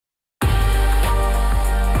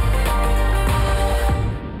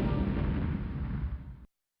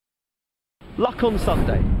Luck on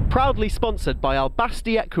Sunday, proudly sponsored by Al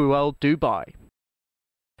Basti Equiworld Dubai.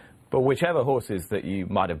 But whichever horses that you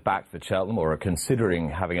might have backed for Cheltenham or are considering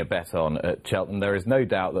having a bet on at Cheltenham, there is no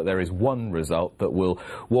doubt that there is one result that will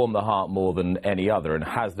warm the heart more than any other, and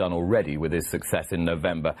has done already with his success in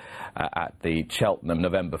November at the Cheltenham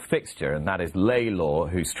November fixture, and that is Laylaw,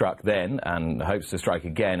 who struck then and hopes to strike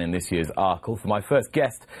again in this year's Arkle. For my first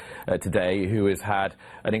guest today, who has had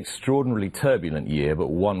an extraordinarily turbulent year, but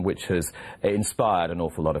one which has inspired an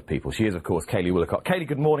awful lot of people. She is, of course, Kayleigh Woolacott. Kayleigh,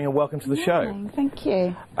 good morning and welcome to the show. Thank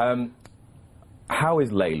you. How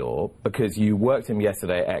is Laylaw? Because you worked him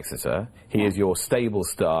yesterday at Exeter. He is your stable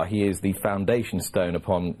star. He is the foundation stone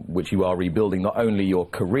upon which you are rebuilding not only your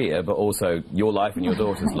career, but also your life and your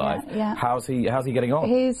daughter's life. Yeah. How's he getting on?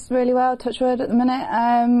 He's really well, touch wood, at the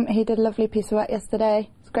minute. He did a lovely piece of work yesterday.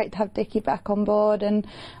 It's great to have Dickie back on board and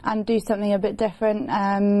do something a bit different.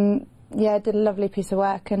 Yeah, did a lovely piece of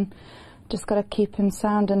work, and just got to keep him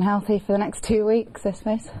sound and healthy for the next 2 weeks, I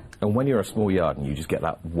suppose. And when you're a small yard and you just get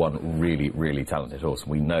that one really, really talented horse,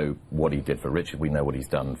 and we know what he did for Richard, we know what he's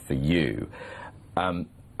done for you,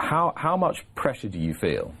 how much pressure do you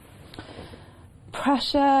feel?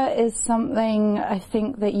 Pressure is something I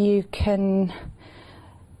think that you can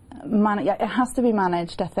manage. It has to be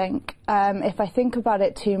managed, I think. If I think about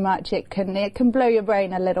it too much, it can blow your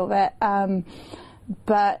brain a little bit.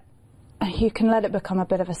 But you can let it become a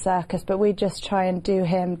bit of a circus, but we just try and do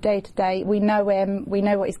him day to day. We know him, we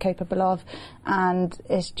know what he's capable of, and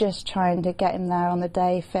it's just trying to get him there on the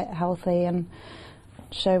day, fit, healthy, and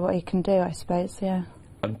show what he can do, I suppose, yeah.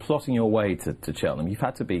 And plotting your way to Cheltenham, you've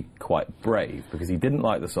had to be quite brave, because he didn't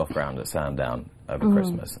like the soft ground at Sandown over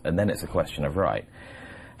Christmas, and then it's a question of, right,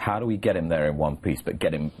 how do we get him there in one piece, but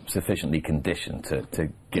get him sufficiently conditioned to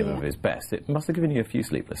give of his best? It must have given you a few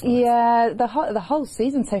sleepless nights. Yeah, the whole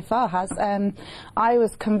season so far has. I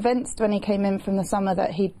was convinced when he came in from the summer that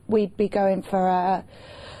we'd be going for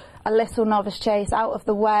a little novice chase out of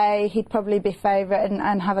the way. He'd probably be favourite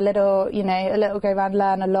and have a little go round,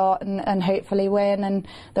 learn a lot, and hopefully win, and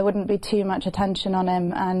there wouldn't be too much attention on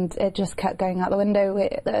him. And it just kept going out the window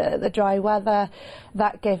with the dry weather.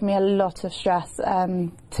 That gave me a lot of stress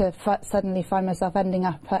to suddenly find myself ending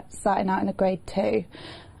up starting out in a Grade 2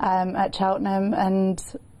 at Cheltenham, and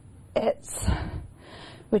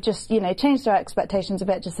we just, changed our expectations a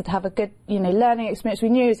bit, just to have a good, learning experience. We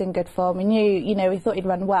knew he was in good form. We knew, we thought he'd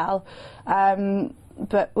run well,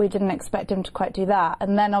 but we didn't expect him to quite do that.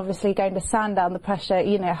 And then obviously going to Sandown, the pressure,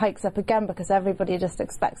 hikes up again, because everybody just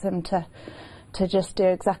expects him to just do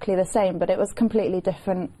exactly the same. But it was a completely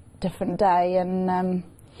different day, and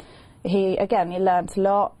he learnt a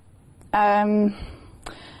lot.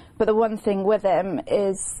 But the one thing with him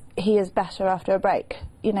is he is better after a break.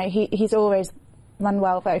 He's always run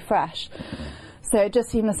well, very fresh. So it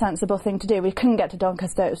just seemed a sensible thing to do. We couldn't get to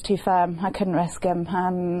Doncaster, it was too firm. I couldn't risk him.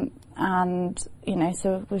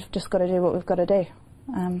 So we've just got to do what we've got to do.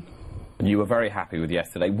 You were very happy with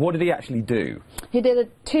yesterday. What did he actually do? He did a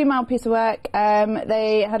 2-mile piece of work.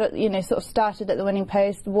 They had, sort of started at the winning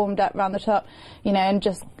post, warmed up round the top, and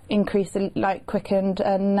just increased the light, quickened,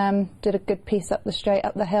 and did a good piece up the straight,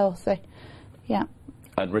 up the hill. So, yeah.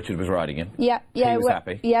 And Richard was riding him? Yeah. He was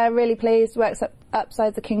happy? Yeah, really pleased. Works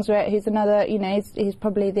upside the King's Writ. He's another, he's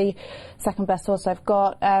probably the second best horse I've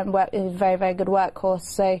got. He's a very, very good workhorse.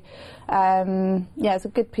 So, it's a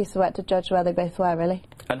good piece of work to judge where they both were, really.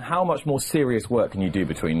 And how much more serious work can you do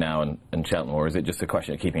between now and Cheltenham, or is it just a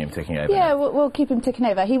question of keeping him ticking over? Yeah, we'll keep him ticking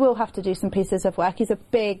over. He will have to do some pieces of work. He's a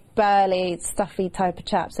big, burly, stuffy type of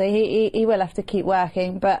chap, so he will have to keep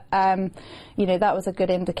working. But, that was a good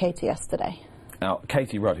indicator yesterday. Now,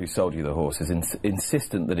 Katie Rudd, who sold you the horse, is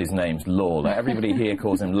insistent that his name's Lawler. Everybody here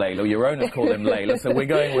calls him Laylaw. Your owners call him Layla, so we're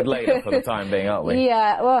going with Layla for the time being, aren't we?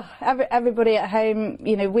 Yeah, well, everybody at home,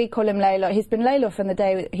 we call him Laylaw. He's been Laylaw from the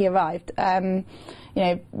day he arrived. Richard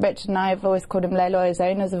and I have always called him Laylaw. His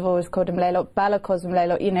owners have always called him Laylaw. Bella calls him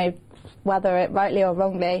Laylaw. Whether it rightly or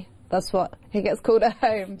wrongly, that's what he gets called at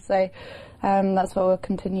home. So that's what we'll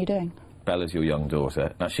continue doing. Bella's your young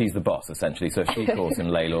daughter. Now, she's the boss, essentially, so if she calls him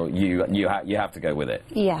Laylaw, you have to go with it.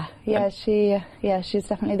 She's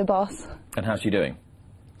definitely the boss. And how's she doing?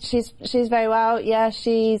 She's very well, yeah.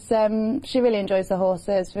 She really enjoys the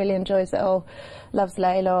horses, really enjoys it all, loves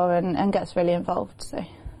Laylaw, and gets really involved, so...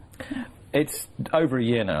 It's over a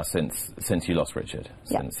year now since you lost Richard,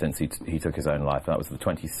 yeah. since he took his own life. That was the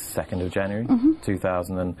 22nd of January,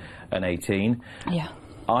 2018. Yeah.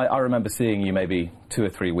 I remember seeing you maybe 2 or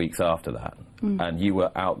 3 weeks after that, and you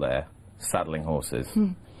were out there saddling horses,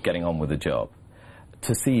 getting on with the job.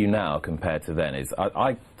 To see you now compared to then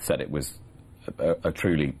I said it was a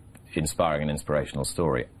truly inspiring and inspirational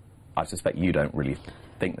story. I suspect you don't really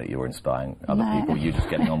think that you're inspiring other people, you're just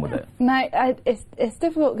getting on with it. No, it's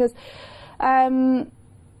difficult because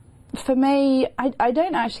for me, I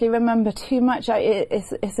don't actually remember too much.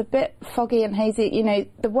 It's a bit foggy and hazy. You know,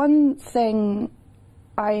 the one thing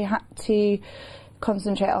I had to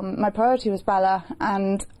concentrate on, my priority was Bella,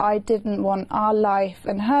 and I didn't want our life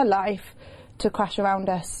and her life to crash around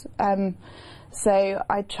us. So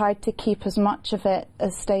I tried to keep as much of it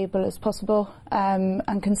as stable as possible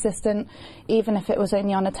and consistent, even if it was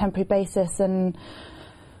only on a temporary basis. And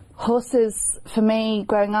horses, for me,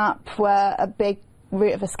 growing up, were a big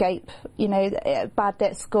route of escape. You know, bad day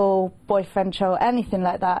at school, boyfriend trouble, anything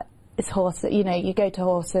like that is horse. You know, you go to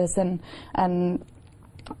horses, and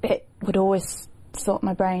it would always sort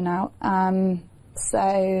my brain out.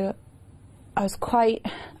 So I was quite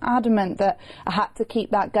adamant that I had to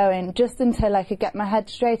keep that going just until I could get my head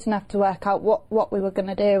straight enough to work out what we were going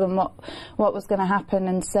to do and what was going to happen.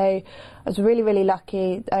 And so I was really, really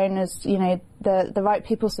lucky. Owners, you know, the right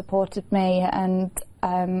people supported me, and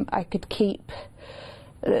I could keep,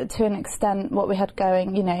 to an extent, what we had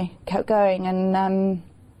going, you know, kept going. And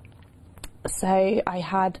so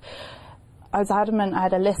I was adamant. I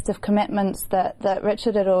had a list of commitments that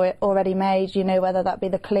Richard had already made, you know, whether that be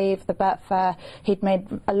the Cleve, the Betfair. He'd made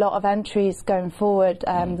a lot of entries going forward,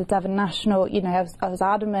 the Devon National. You know, I was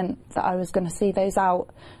adamant that I was going to see those out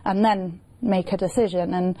and then make a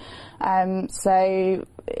decision. And so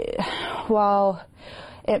while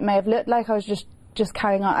it may have looked like I was just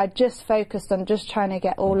carrying on, I just focused on just trying to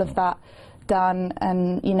get all of that done,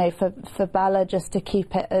 and, you know, for Bella, just to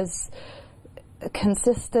keep it as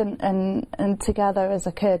consistent and together as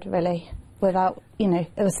I could, really, without, you know,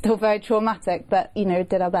 it was still very traumatic, but, you know,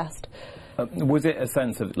 did our best. Was it a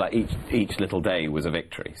sense of, like, each little day was a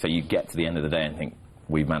victory? So you get to the end of the day and think,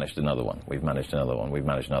 we've managed another one, we've managed another one, we've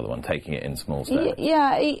managed another one, taking it in small steps?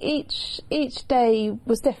 Yeah, each day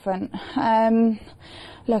was different.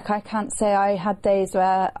 Look, I can't say I had days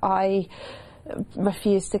where I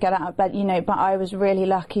refused to get out of bed, you know, but I was really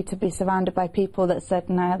lucky to be surrounded by people that said,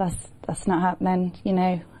 no, that's not happening. You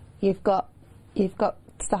know, you've got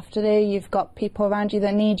stuff to do, you've got people around you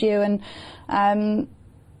that need you, and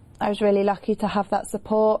I was really lucky to have that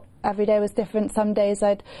support. Every day was different. Some days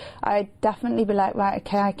I'd definitely be like, right,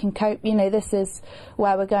 okay, I can cope, you know, this is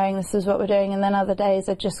where we're going, this is what we're doing, and then other days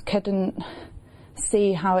I just couldn't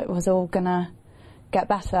see how it was all gonna get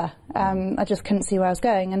better. I just couldn't see where I was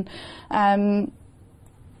going. And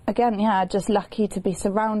again, yeah, just lucky to be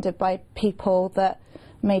surrounded by people that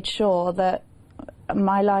made sure that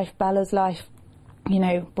my life, Bella's life, you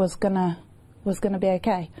know, was gonna be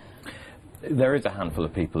okay. There is a handful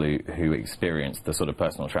of people who experienced the sort of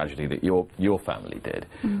personal tragedy that your family did,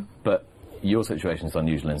 but your situation is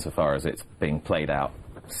unusual insofar as it's being played out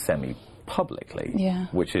semi-publicly,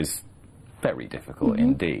 which is very difficult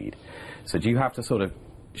indeed. So do you have to sort of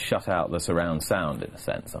shut out the surround sound, in a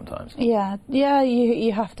sense, sometimes? Yeah,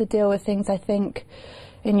 you have to deal with things, I think,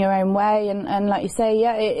 in your own way, and like you say,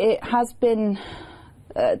 yeah, it has been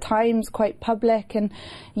at times quite public, and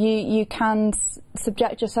you can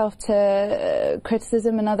subject yourself to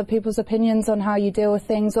criticism and other people's opinions on how you deal with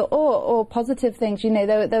things, or positive things. You know,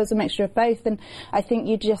 there was a mixture of both, and I think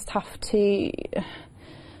you just have to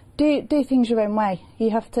do things your own way.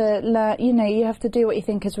 You have to learn, you know, you have to do what you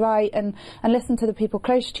think is right, and listen to the people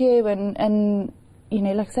close to you, and you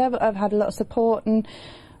know, like I said, I've had a lot of support, and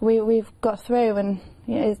we've got through, and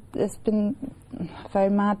you know, it's been a very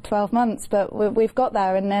mad 12 months, but we've got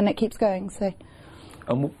there, and then it keeps going. So.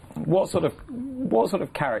 And what sort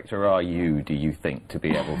of character are you, do you think, to be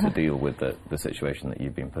able to deal with the situation that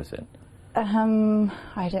you've been put in?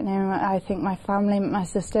 I don't know. I think my family, my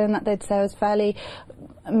sister, and that they'd say I was fairly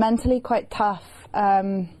mentally quite tough,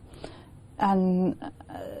 and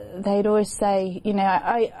they'd always say, you know,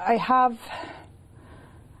 I have,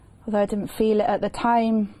 although I didn't feel it at the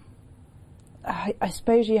time, I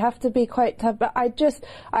suppose you have to be quite tough, but I just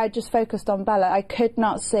focused on Bella. I could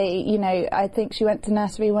not see, you know, I think she went to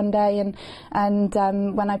nursery one day, and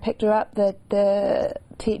when I picked her up, the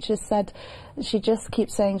teacher said she just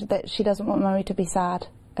keeps saying that she doesn't want Mummy to be sad,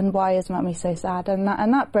 and why is Mummy so sad? And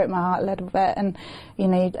that broke my heart a little bit. And you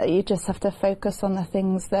know, you just have to focus on the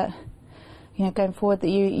things that, you know, going forward, that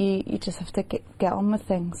you just have to get on with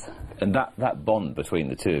things. And that bond between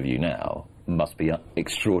the two of you now must be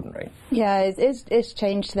extraordinary. Yeah, it's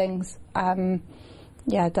changed things.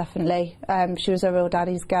 Yeah, definitely. She was a real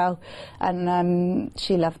daddy's girl, and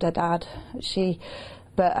she loved her dad.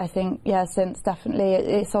 But I think, yeah, since definitely,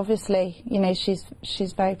 it's obviously, you know,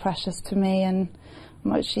 she's very precious to me, and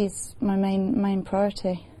she's my main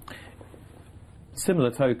priority.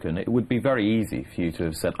 similar token, it would be very easy for you to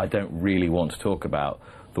have said, I don't really want to talk about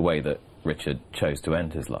the way that Richard chose to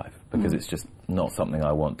end his life, because it's just not something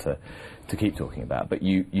I want to keep talking about. But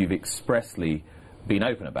you've expressly been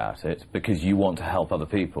open about it because you want to help other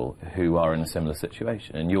people who are in a similar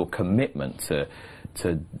situation, and your commitment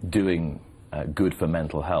to doing good for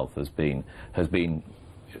mental health has been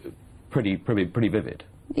pretty vivid.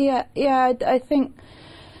 Yeah, I think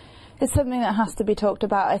it's something that has to be talked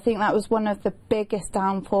about. I think that was one of the biggest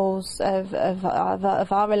downfalls of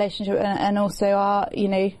our relationship, and also our, you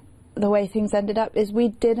know, the way things ended up, is we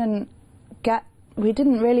didn't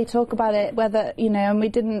really talk about it, whether, you know, and we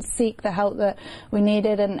didn't seek the help that we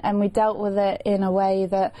needed, and we dealt with it in a way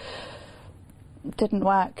that didn't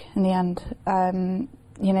work in the end.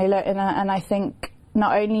 You know, and I think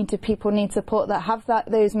not only do people need support that have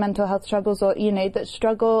those mental health struggles, or, you know, that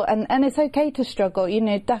struggle, and it's okay to struggle, you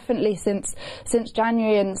know, definitely since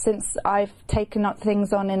January, and since I've taken up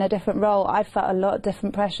things on in a different role, I've felt a lot of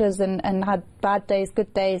different pressures and had bad days,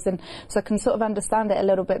 good days, and so I can sort of understand it a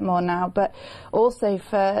little bit more now. But also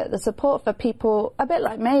for the support for people a bit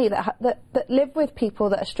like me that live with people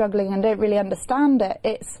that are struggling and don't really understand it,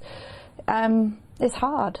 it's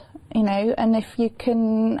hard, you know, and if you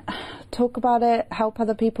can talk about it, help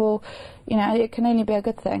other people, you know, it can only be a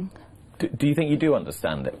good thing. Do you think you do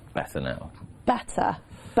understand it better now? Better.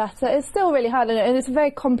 It's still really hard, and it's a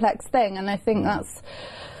very complex thing, and I think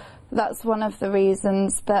that's one of the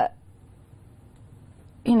reasons that,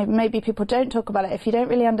 you know, maybe people don't talk about it. If you don't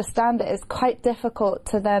really understand it, it's quite difficult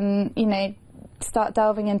to then, you know, start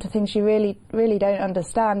delving into things you really, really don't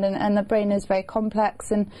understand, and the brain is very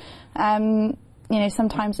complex, and you know,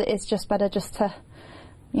 sometimes it is just better just to,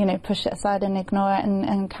 you know, push it aside and ignore it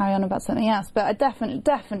and carry on about something else. But I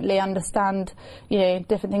definitely understand, you know,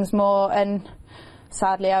 different things more, and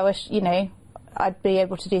sadly I wish, you know, I'd be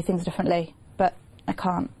able to do things differently, but I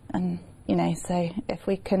can't. And, you know, so if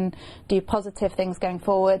we can do positive things going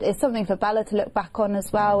forward, it's something for Bella to look back on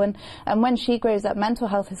as well, and when she grows up, mental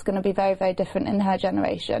health is going to be very, very different in her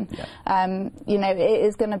generation. You know, it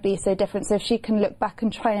is going to be so different, so if she can look back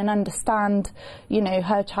and try and understand, you know,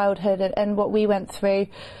 her childhood and what we went through,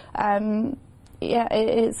 yeah,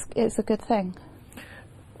 it's a good thing.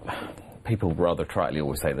 People rather tritely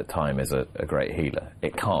always say that time is a great healer.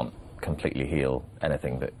 It can't completely heal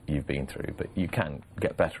anything that you've been through, but you can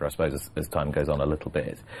get better, I suppose, as time goes on a little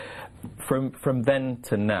bit. From then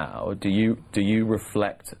to now, do you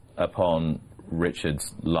reflect upon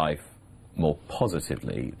Richard's life more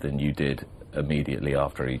positively than you did immediately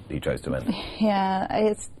after he chose to end it?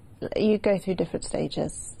 Yeah, you go through different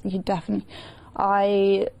stages.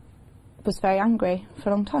 I was very angry for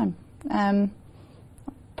a long time.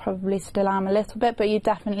 Probably still am a little bit, but you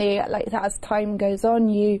definitely, like, as time goes on,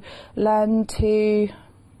 you learn to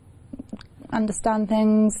understand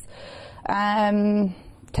things,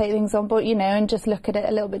 take things on board, you know, and just look at it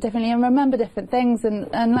a little bit differently and remember different things, and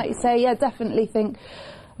like you say, yeah, definitely think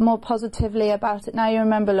more positively about it now. You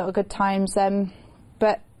remember a lot of good times,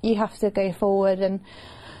 but you have to go forward, and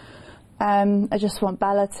I just want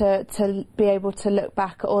Bella to be able to look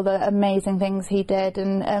back at all the amazing things he did,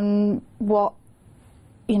 and what,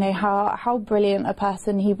 you know, how brilliant a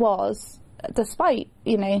person he was, despite,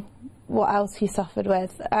 you know, what else he suffered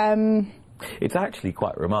with. It's actually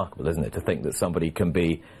quite remarkable, isn't it, to think that somebody can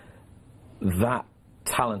be that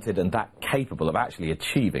talented and that capable of actually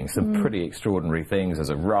achieving some pretty extraordinary things as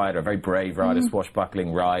a rider, a very brave rider,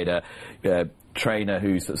 swashbuckling rider, trainer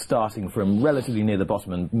who's starting from relatively near the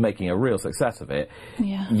bottom and making a real success of it,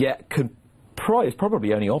 yet is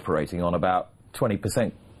probably only operating on about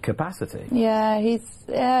 20% capacity. Yeah,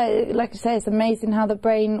 like you say, it's amazing how the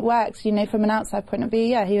brain works, you know, from an outside point of view.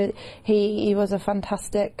 Yeah, he was a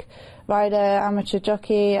fantastic rider, amateur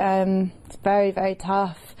jockey, very, very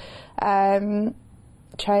tough.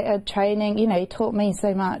 Training, you know, he taught me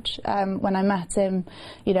so much. When I met him,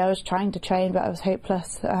 you know, I was trying to train, but I was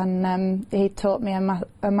hopeless, and he taught me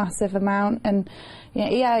a massive amount, and, you know,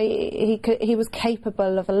 yeah, he was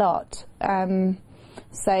capable of a lot.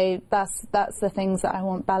 So that's the things that I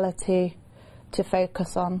want Bella to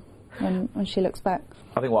focus on when she looks back.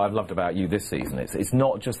 I think what I've loved about you this season is it's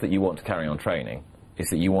not just that you want to carry on training, it's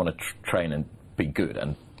that you want to train and be good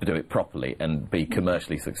and do it properly and be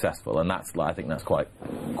commercially successful, and that's, I think that's quite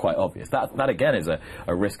obvious. That again is a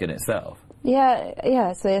risk in itself.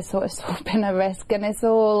 Yeah. So it's all been a risk, and it's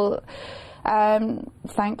all.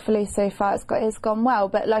 Thankfully, so far it's gone well.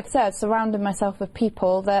 But like I said, I've surrounded myself with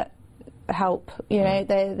people that help. You know,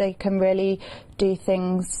 they can really do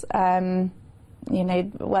things. you know,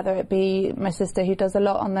 whether it be my sister who does a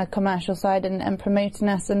lot on the commercial side and promoting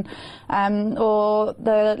us, and or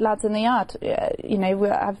the lads in the yard, you know,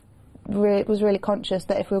 was really conscious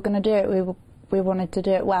that if we were going to do it, we wanted to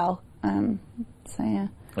do it well. So yeah.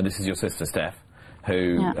 And this is your sister Steph,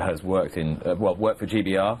 who has worked worked for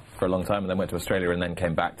GBR for a long time, and then went to Australia, and then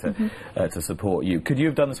came back to support you. Could you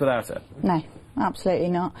have done this without her? No, absolutely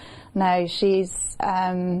not. No, she's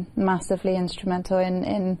massively instrumental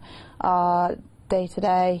in our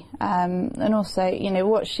day-to-day, and also, you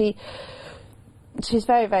know, she's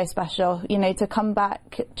very, very special. You know, to come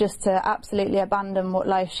back, just to absolutely abandon what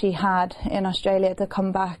life she had in Australia, to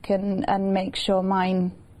come back and make sure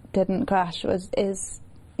mine didn't crash is,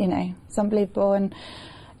 you know, it's unbelievable. And,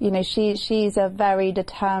 you know, she's a very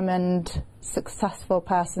determined, successful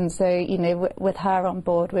person. So, you know, with her on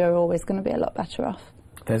board, we're always going to be a lot better off.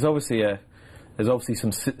 There's obviously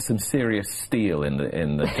some serious steel in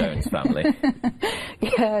the Jones family.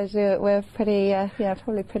 Yeah, we're pretty,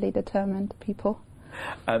 probably pretty determined people.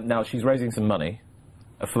 Now, she's raising some money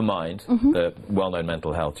for Mind, the well-known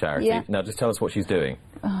mental health charity. Yeah. Now, just tell us what she's doing.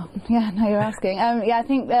 Oh, yeah, no, you're asking. Yeah, I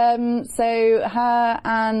think, so her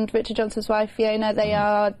and Richard Johnson's wife, Fiona, they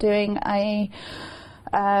are doing a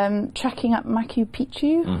trekking up Machu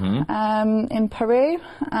Picchu in Peru.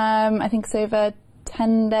 I think it's over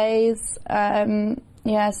 10 days. So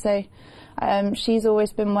she's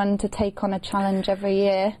always been one to take on a challenge every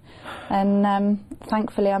year, and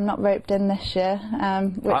thankfully I'm not roped in this year,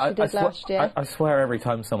 which she did last year. I swear every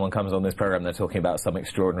time someone comes on this programme they're talking about some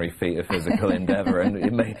extraordinary feat of physical endeavour, and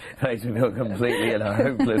it makes me feel completely and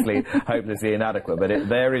hopelessly inadequate. But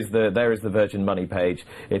there is the Virgin Money page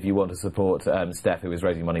if you want to support Steph, who is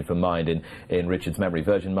raising money for Mind in Richard's memory.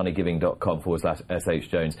 virginmoneygiving.com/SH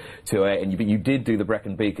Jones 208. And you did do the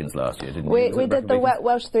Brecon Beacons last year, didn't you? We did the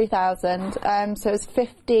Welsh 3000. So it was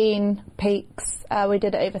 15 peaks. We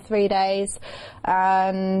did it over 3 days,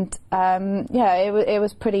 and it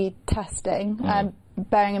was pretty testing.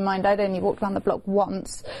 Bearing in mind, I'd only walked around the block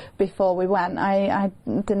once before we went. I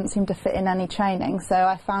didn't seem to fit in any training, so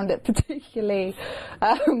I found it particularly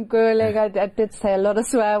grueling. I did say a lot of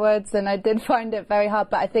swear words, and I did find it very hard.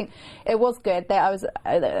 But I think it was good. That I was,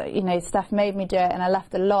 Steph made me do it, and I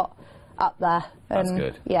left a lot up there. That's and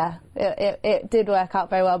good. Yeah, it did work out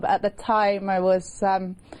very well, but at the time I was,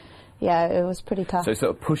 it was pretty tough. So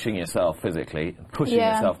sort of pushing yourself physically, pushing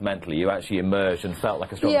yourself mentally, you actually emerged and felt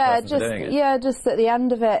like a stronger person for doing it. Yeah, just at the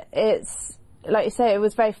end of it, it's, like you say, it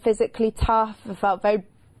was very physically tough. I felt very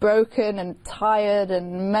broken and tired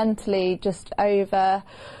and mentally just overdone.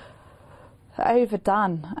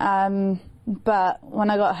 But when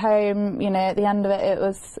I got home, you know, at the end of it,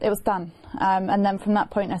 it was done. And then from that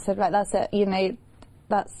point, I said, right, that's it. You know,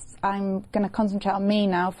 I'm going to concentrate on me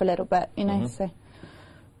now for a little bit. You know, so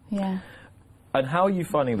yeah. And how are you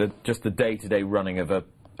finding the day-to-day running of a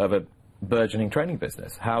burgeoning training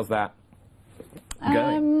business? How's that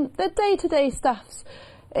going? The day-to-day stuff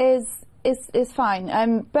is fine.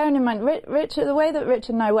 Bearing in mind, Richard, the way that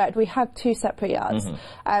Richard and I worked, we had 2 separate yards. So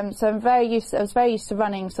I was very used to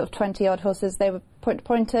running sort of 20-odd horses. They were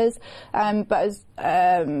point-to-pointers. But as,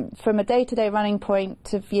 from a day-to-day running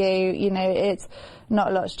point of view, you know, it's not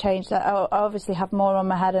a lot's changed. I obviously have more on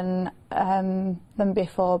my head than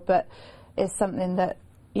before, but it's something that,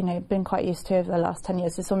 you know, been quite used to over the last 10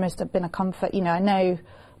 years. It's almost been a comfort. You know, I know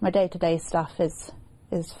my day-to-day stuff is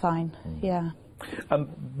fine. Yeah.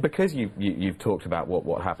 Because you've talked about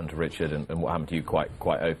what happened to Richard and what happened to you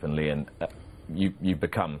quite openly, and you've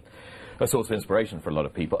become a source of inspiration for a lot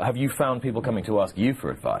of people. Have you found people coming to ask you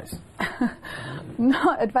for advice?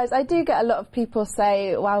 Not advice. I do get a lot of people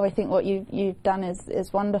say, "Wow, I think what you've done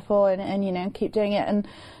is wonderful, and you know, keep doing it." And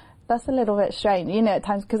that's a little bit strange, you know, at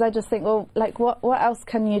times, because I just think, well, like, what else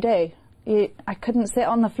can you do? I couldn't sit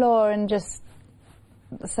on the floor and just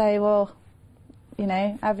say, well, you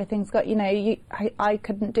know, everything's got, you know, I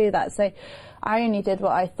couldn't do that. So I only did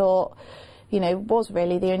what I thought, you know, was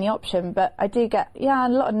really the only option. But I do get, a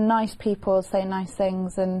lot of nice people say nice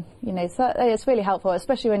things, and, you know, so it's really helpful,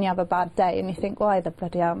 especially when you have a bad day and you think, why the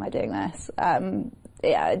bloody hell am I doing this?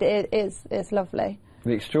 It's lovely.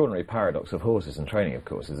 The extraordinary paradox of horses and training, of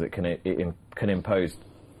course, is it can impose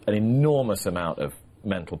an enormous amount of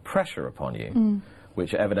mental pressure upon you,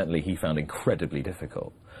 which evidently he found incredibly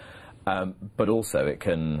difficult. But also it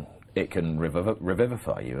can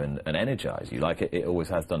revivify you and energise you, like it always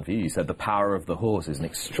has done for you. You said the power of the horse is an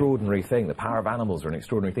extraordinary thing. The power of animals are an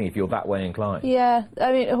extraordinary thing if you're that way inclined. Yeah,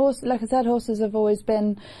 I mean, like I said, horses have always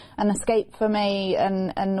been an escape for me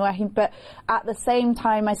and working. But at the same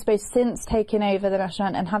time, I suppose since taking over the National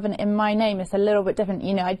Hunt and having it in my name, it's a little bit different.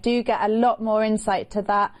 You know, I do get a lot more insight to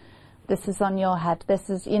that this is on your head. This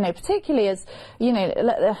is, you know, particularly as, you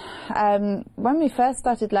know, when we first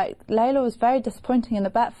started, like, Layla was very disappointing in the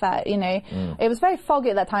Betfair, you know. It was very foggy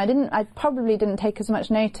at that time. I probably didn't take as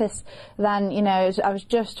much notice then, you know, I was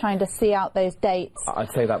just trying to see out those dates.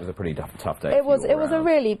 I'd say that was a pretty tough day. It was a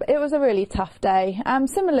really tough day.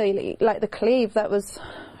 Similarly, like the Cleve, that was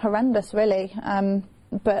horrendous, really.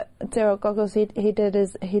 But dear old Goggles, he did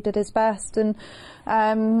his best, and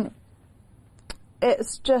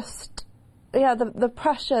it's just, yeah, the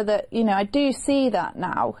pressure that, you know, I do see that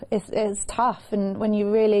now is tough. And when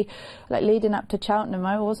you really, like, leading up to Cheltenham,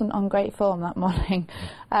 I wasn't on great form that morning.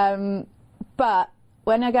 But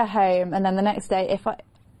when I go home, and then the next day,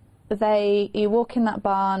 you walk in that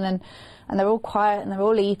barn and they're all quiet and they're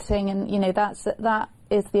all eating, and, you know, that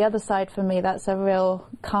is the other side for me. That's a real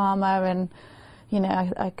karma, and, you know,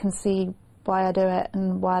 I can see why I do it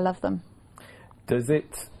and why I love them. Does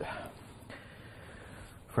it,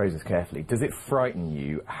 phrase this carefully, does it frighten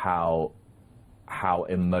you how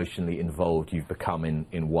emotionally involved you've become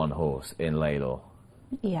in one horse, in Laylaw?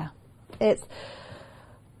 Yeah, it's,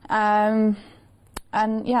 and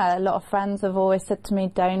yeah, a lot of friends have always said to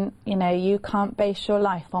me, don't, you know, you can't base your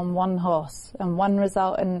life on one horse and one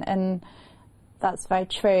result, and that's very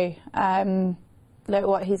true. Look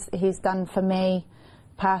what he's done for me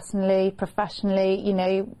personally, professionally. You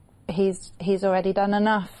know, he's already done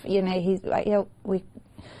enough. You know, he's like, you know,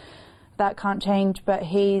 that can't change. But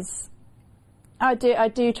I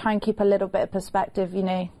do try and keep a little bit of perspective. You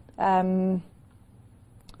know,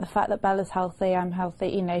 the fact that Bella's healthy, I'm healthy.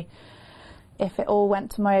 You know, if it all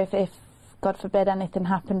went tomorrow, if God forbid anything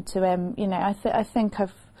happened to him, you know, I think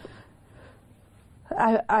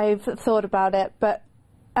I've thought about it, but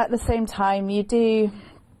at the same time, you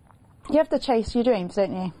have to chase your dreams,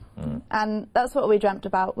 don't you? And that's what we dreamt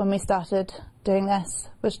about when we started doing this,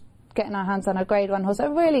 was getting our hands on a Grade 1 horse, a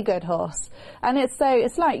really good horse. And it's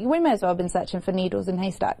like, we may as well have been searching for needles in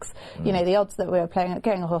haystacks, you know, the odds that we were playing at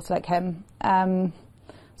getting a horse like him.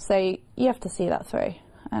 So you have to see that through,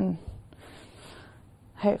 and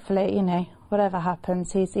hopefully, you know, whatever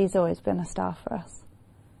happens, he's always been a star for us.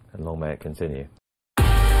 And long may it continue.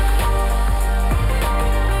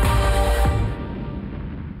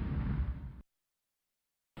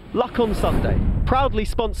 Luck on Sunday, proudly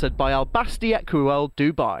sponsored by Al Basti Equiworld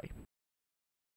Dubai.